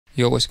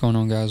Yo, what's going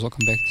on, guys?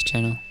 Welcome back to the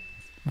channel.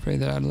 I'm afraid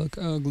that I look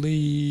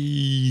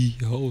ugly.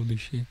 Holy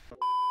shit.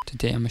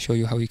 Today I'm gonna show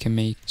you how you can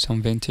make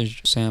some vintage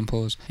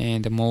samples,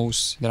 and the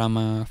most that I'm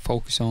gonna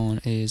focus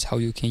on is how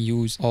you can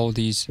use all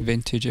these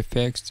vintage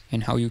effects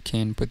and how you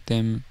can put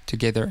them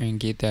together and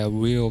get that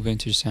real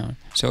vintage sound.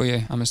 So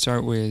yeah, I'm gonna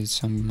start with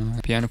some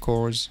piano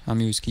chords. I'm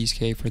gonna use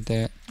Keyscape for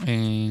that,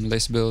 and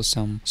let's build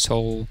some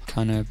soul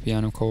kind of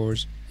piano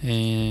chords.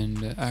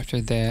 And after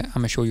that, I'm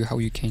gonna show you how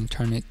you can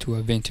turn it to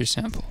a vintage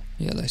sample.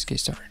 Yeah, let's get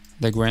started.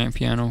 The grand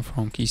piano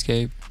from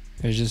Keyscape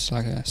is just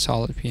like a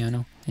solid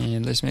piano,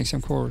 and let's make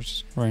some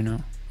chords right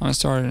now. I'm gonna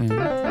start in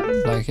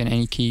like in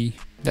any key.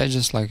 That's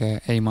just like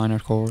a A minor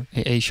chord,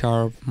 A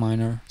sharp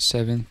minor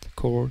 7th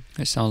chord.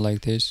 It sounds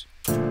like this.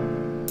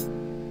 I'm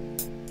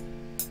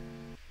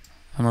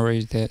gonna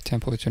raise that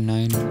tempo to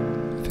 9.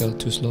 I felt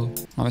too slow.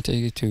 I'm gonna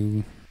take it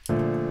to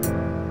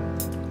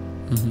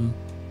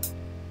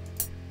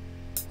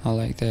I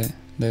like that.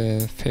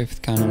 The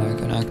 5th kind of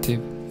like an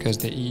octave, because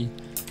the E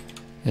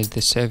is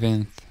the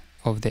 7th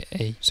of the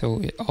A,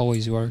 so it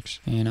always works.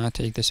 And I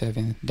take the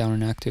 7th down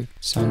an octave.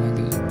 Sound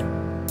like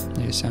this.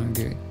 Yeah, it sound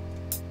good.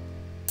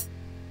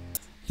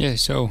 Yeah,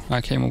 so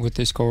I came up with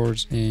these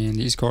chords, and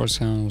these chords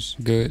sounds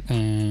good,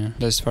 and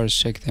let's first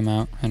check them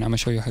out. And I'm gonna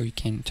show you how you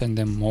can turn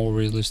them more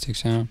realistic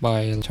sound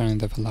by turning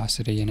the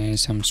velocity and adding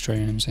some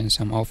streams and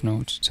some off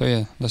notes. So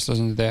yeah, let's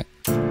listen to that.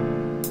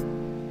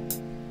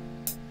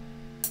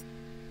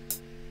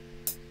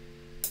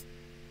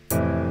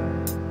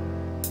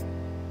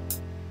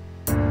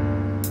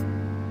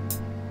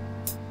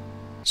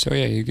 So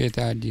yeah, you get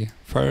the idea.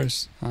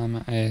 First, I'm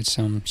gonna add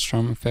some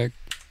strum effect.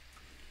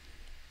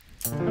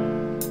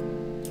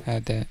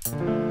 Add that.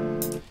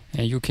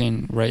 And you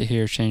can right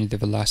here change the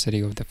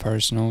velocity of the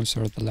first notes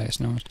or the last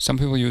notes. Some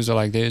people use it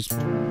like this,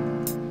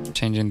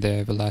 changing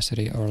the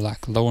velocity, or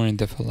like lowering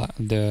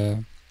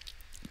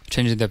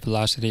changing the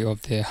velocity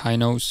of the high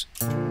notes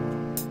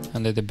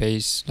and let the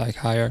bass like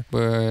higher.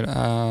 But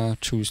I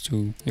choose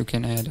to. You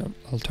can add an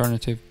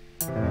alternative.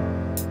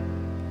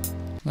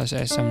 Let's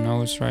add some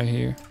notes right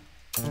here.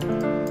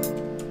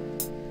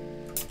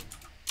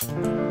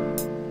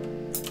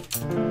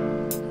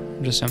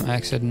 Just some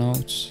accent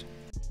notes.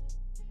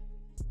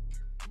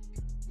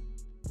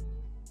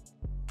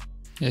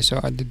 Yeah, so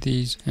I did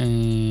these,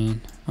 and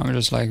I'm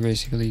just like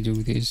basically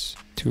do this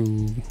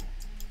to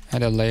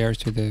add a layer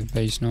to the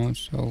bass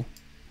notes. So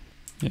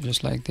yeah,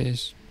 just like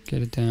this,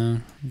 get it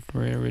down, get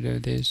rid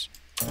of this,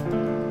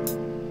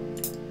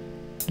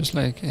 just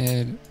like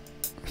add,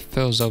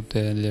 fills up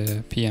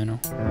the piano.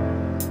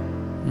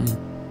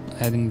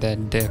 Adding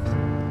that depth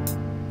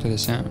to the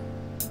sound.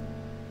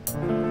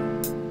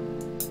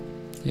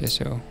 Yeah,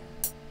 so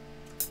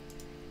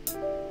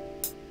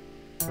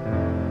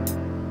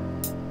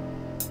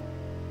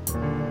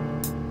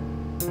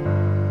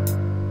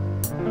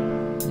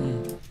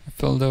it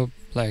filled up,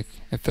 like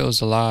it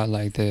feels a lot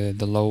like the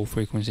low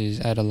frequencies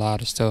add a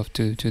lot of stuff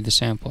to the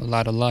sample, a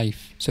lot of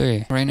life. So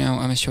yeah, right now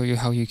I'm gonna show you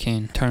how you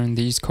can turn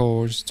these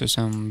chords to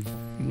some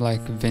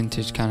like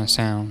vintage kind of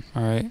sound.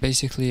 Alright,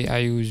 basically I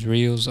use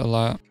reels a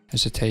lot.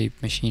 It's a tape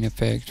machine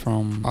effect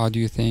from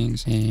Audio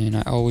Things, and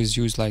I always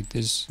use like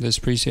this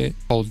preset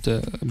called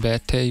the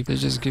bad tape.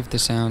 Let's just give the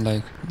sound,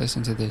 like,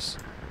 listen to this.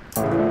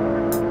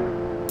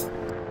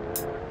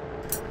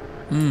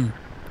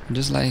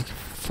 Just like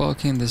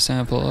fucking the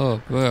sample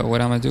up. But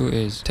what I'm gonna do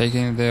is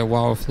taking the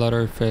wow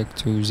flutter effect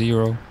to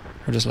 0,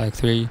 or just like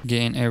 3,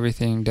 getting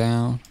everything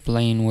down,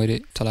 playing with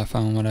it till I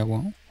find what I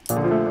want.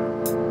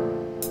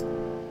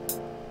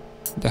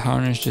 The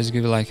harness just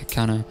give it like a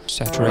kind of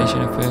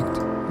saturation effect.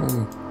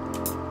 Ooh.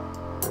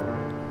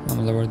 I'm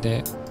gonna lower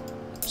that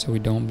so we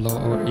don't blow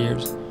our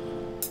ears.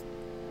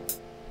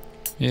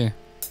 Yeah.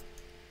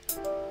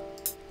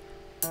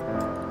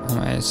 I'm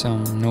gonna add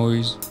some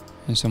noise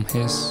and some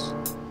hiss.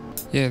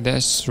 Yeah,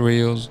 that's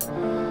reels.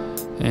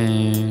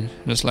 And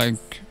just like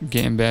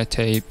getting bad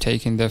tape,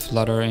 taking the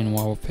flutter and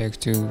wow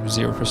effect to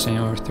 0%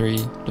 or 3,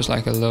 just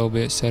like a little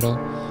bit settle,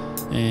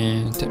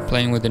 and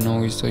playing with the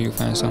noise till you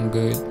find something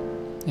good.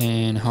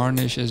 And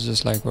harness is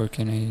just like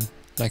working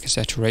like a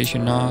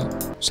saturation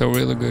knob, so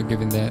really good,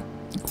 giving that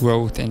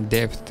growth and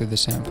depth to the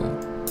sample.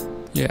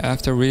 Yeah,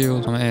 after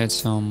reels, I'm gonna add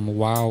some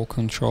wow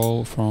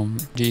control from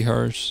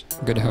G-Hertz,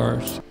 good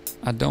Hertz.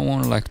 I don't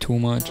want like too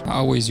much. I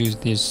always use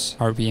this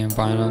RPM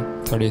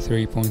vinyl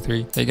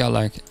 33.3. They got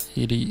like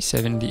 80,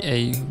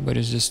 78, but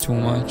it's just too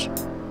much.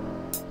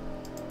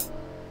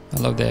 I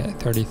love that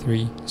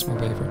 33, it's my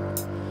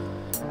favorite.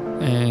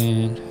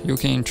 And you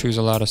can choose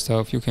a lot of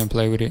stuff, you can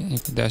play with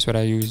it. That's what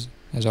I use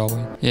as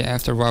always. Yeah,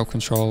 after wow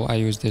control I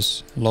use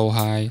this low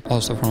high,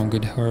 also from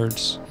good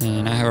Hertz,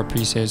 and I have a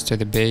preset to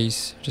the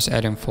bass, just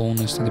adding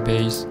fullness to the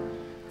bass,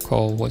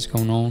 called What's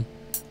Going On.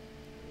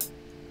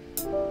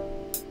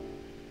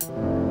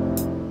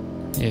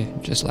 Yeah,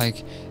 just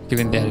like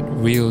giving that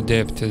real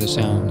depth to the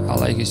sound. I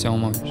like it so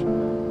much.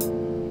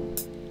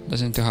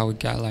 Listen to how it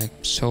got like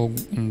so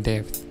in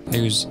depth. I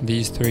use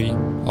these 3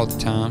 all the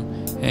time,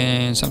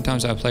 and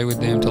sometimes I play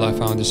with them till I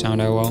found the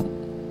sound I want.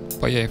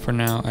 But yeah, for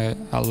now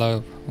I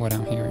love what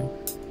I'm hearing.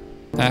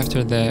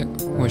 After that,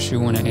 what you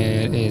want to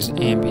add is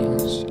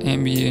ambience.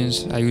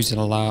 Ambience, I use it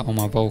a lot on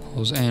my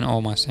vocals and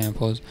all my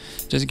samples.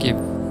 Just give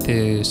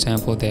the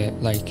sample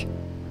that, like,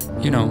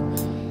 you know,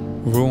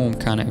 room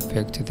kind of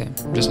effect to them.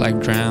 Just like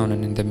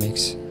drowning in the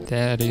mix.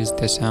 That is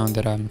the sound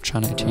that I'm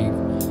trying to achieve.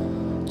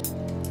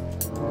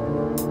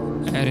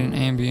 Adding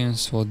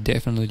ambience will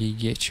definitely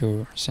get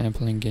your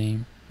sampling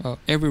game.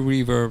 Every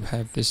reverb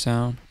have this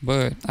sound,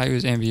 but I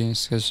use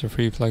Ambience because it's a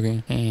free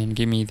plugin and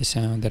give me the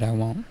sound that I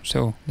want.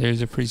 So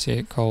there's a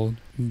preset called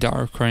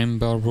Dark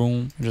Rainbow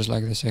Room, just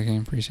like the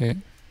second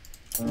preset.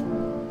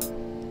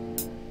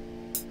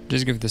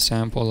 Just give the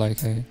sample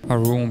like a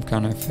room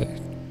kind of effect.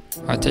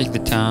 I take the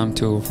time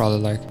to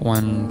probably like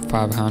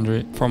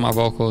 1/500. For my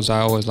vocals,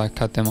 I always like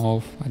cut them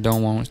off. I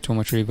don't want too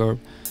much reverb.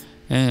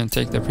 And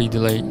take the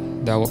pre-delay.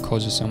 That will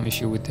cause some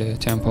issue with the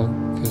tempo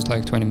because it's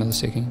like 20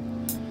 milliseconds.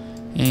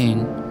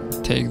 And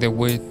take the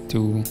width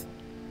to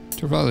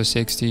probably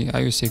 60. I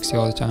use 60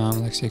 all the time,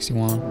 like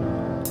 61.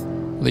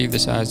 Leave the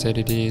size that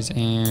it is,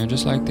 and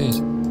just like this.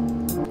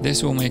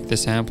 This will make the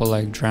sample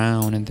like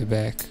drown in the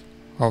back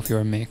of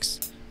your mix.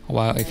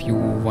 While if you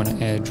want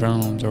to add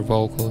drums or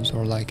vocals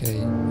or like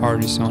a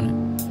artist on it,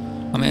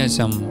 I'm gonna add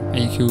some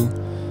EQ,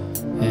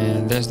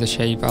 and that's the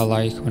shape I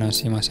like when I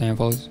see my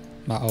samples.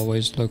 I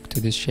always look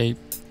to this shape.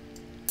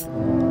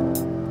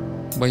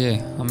 But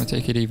yeah, I'm gonna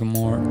take it even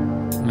more.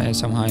 I'm gonna add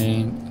some high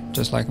end,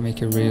 just like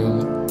make it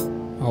real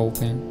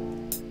open.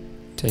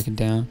 Take it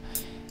down.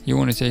 You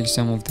want to take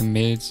some of the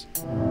mids.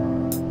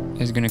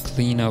 It's gonna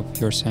clean up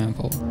your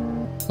sample,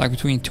 like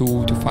between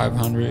 2 to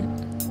 500.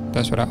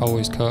 That's what I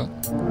always cut.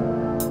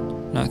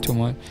 Not too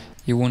much.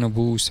 You want to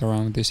boost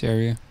around this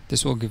area.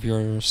 This will give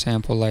your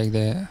sample like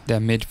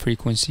that mid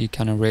frequency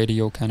kind of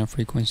radio kind of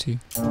frequency.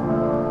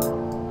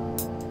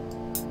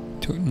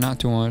 Not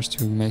too much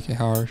to make it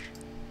harsh.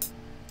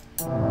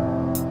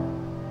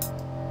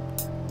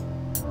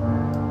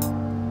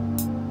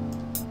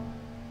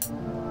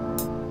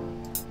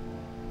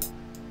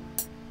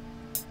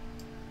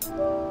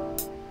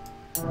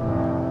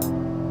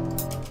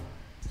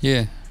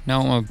 Yeah,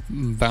 now I'm gonna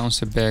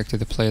bounce it back to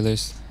the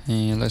playlist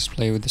and let's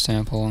play with the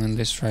sample and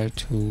let's try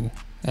to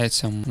add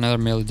some other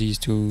melodies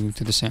to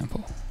the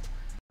sample.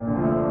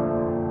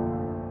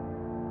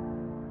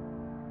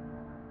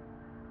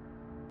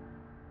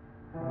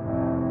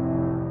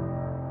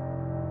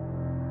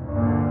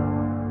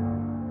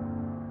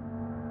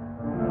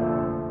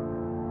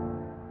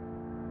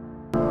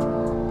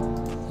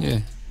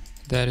 Yeah,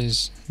 that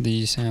is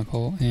the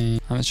sample,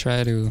 and I'm gonna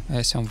try to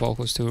add some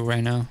vocals to it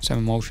right now, some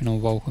emotional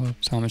vocals.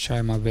 So I'm gonna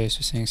try my best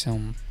to sing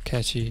some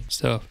catchy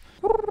stuff.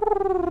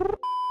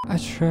 I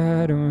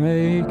try to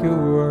make it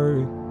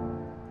work.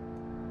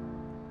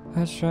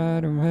 I try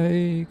to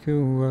make it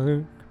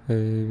work,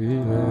 baby.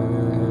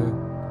 Yeah.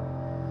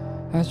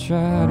 I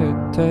try to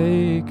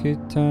take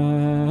it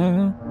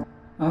down.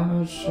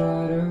 I'll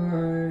try to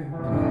work it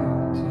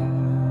down.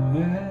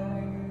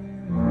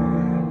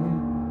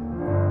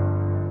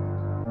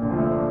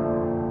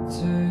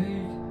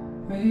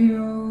 Take me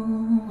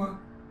over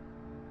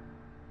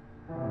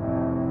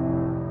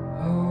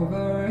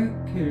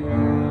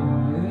again.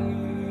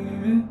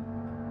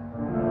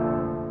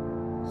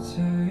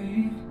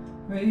 Take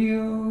me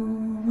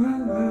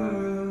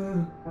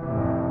over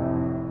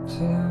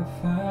till I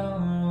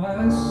found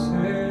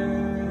myself.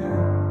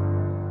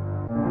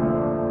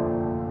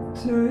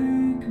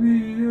 Take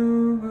me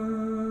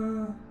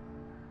over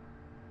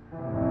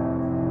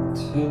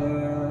till I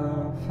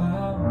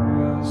found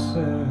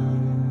myself.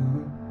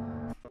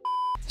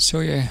 So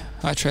yeah,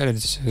 I tried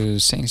to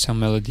sing some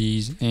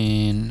melodies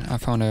and I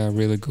found a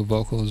really good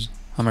vocals.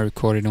 I'm gonna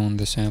record it on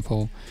the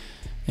sample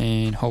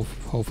and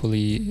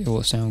hopefully it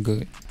will sound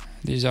good.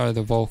 These are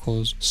the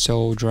vocals,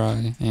 so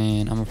dry,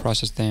 and I'm gonna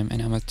process them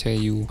and I'm gonna tell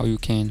you how you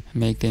can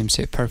make them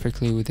sit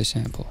perfectly with the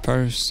sample.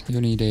 First,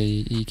 you need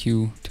a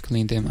EQ to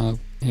clean them up.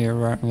 Here,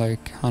 right,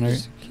 like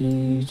 100,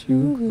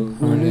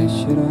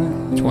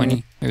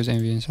 120. Use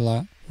Ambience a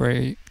lot.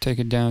 Right, take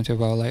it down to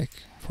about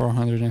like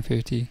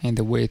 450 and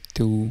the width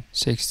to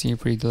 60,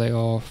 pre-delay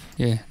off.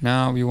 Yeah,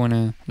 now we want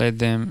to let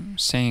them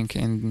sink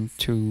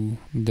into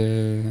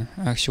the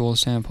actual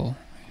sample.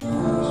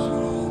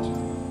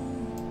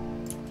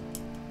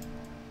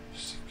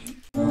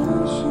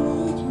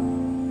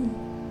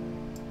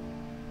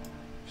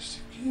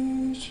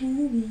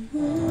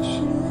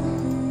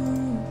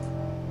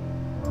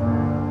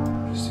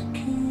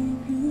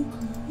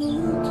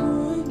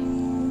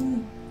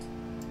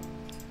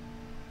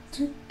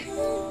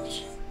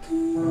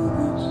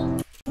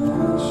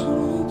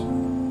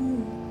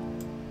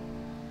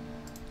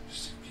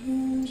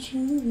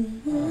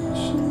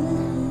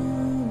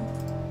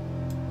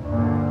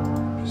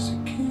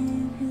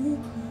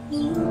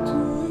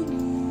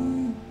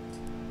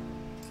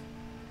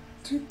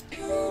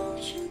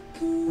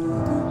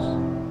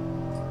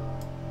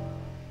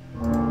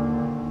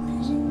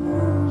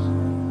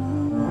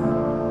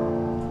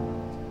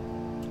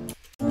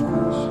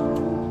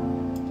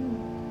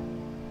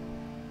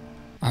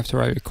 I after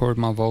I record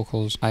my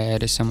vocals, I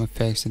added some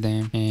effects to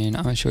them, and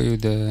I'm gonna show you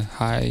the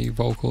high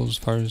vocals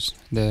first,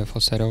 the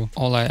falsetto.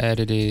 All I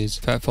added is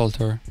fat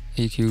filter,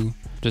 EQ,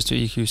 just to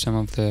EQ some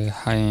of the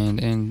high end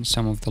and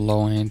some of the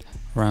low end,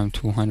 around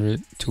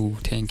 200 to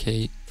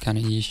 10k kind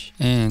of ish.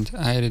 And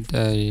I added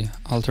a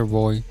alter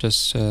boy,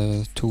 just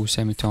 2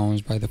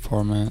 semitones by the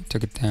format,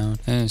 took it down,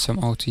 and some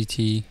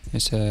OTT,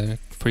 it's a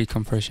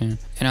pre-compression.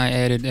 And I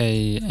added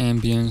a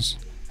ambience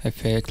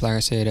effect. Like I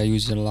said, I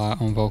use it a lot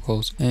on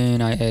vocals.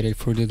 And I added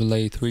for the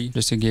delay 3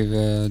 just to give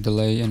a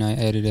delay, and I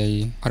added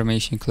a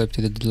automation clip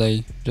to the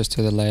delay, just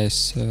to the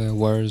last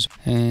words.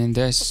 And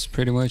that's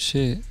pretty much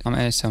it. I'm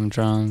gonna add some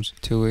drums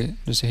to it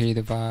just to hear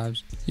the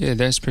vibes. Yeah,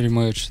 that's pretty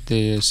much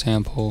the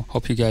sample.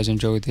 Hope you guys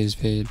enjoyed this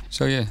vid.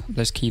 So yeah,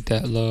 let's keep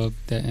that love,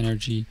 that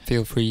energy.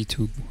 Feel free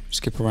to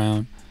skip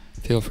around,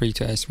 feel free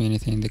to ask me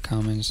anything in the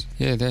comments.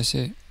 Yeah, that's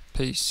it.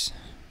 Peace.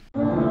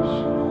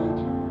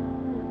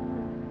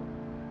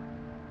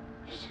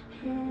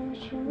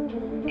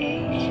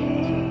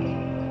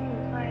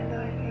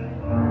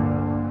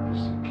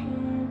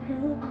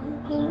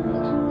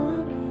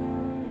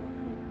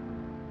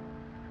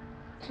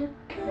 To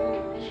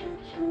catch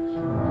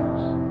you.